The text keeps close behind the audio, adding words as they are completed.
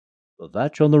The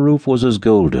thatch on the roof was as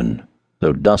golden,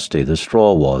 though dusty the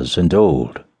straw was and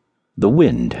old. The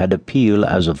wind had a peal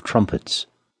as of trumpets,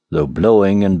 though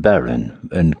blowing and barren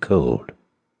and cold.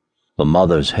 The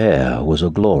mother's hair was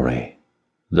a glory,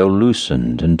 though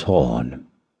loosened and torn.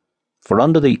 For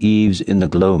under the eaves in the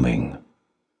gloaming,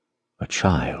 a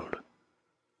child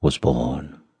was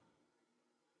born.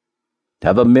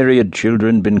 Have a myriad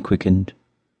children been quickened?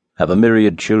 Have a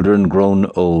myriad children grown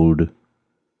old?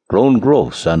 Grown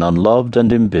gross and unloved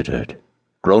and embittered,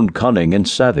 grown cunning and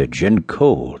savage and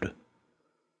cold?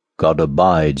 God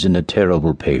abides in a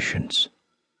terrible patience,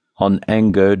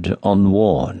 unangered,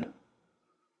 unworn.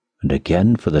 And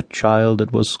again for the child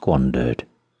that was squandered,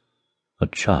 a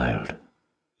child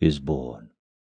is born.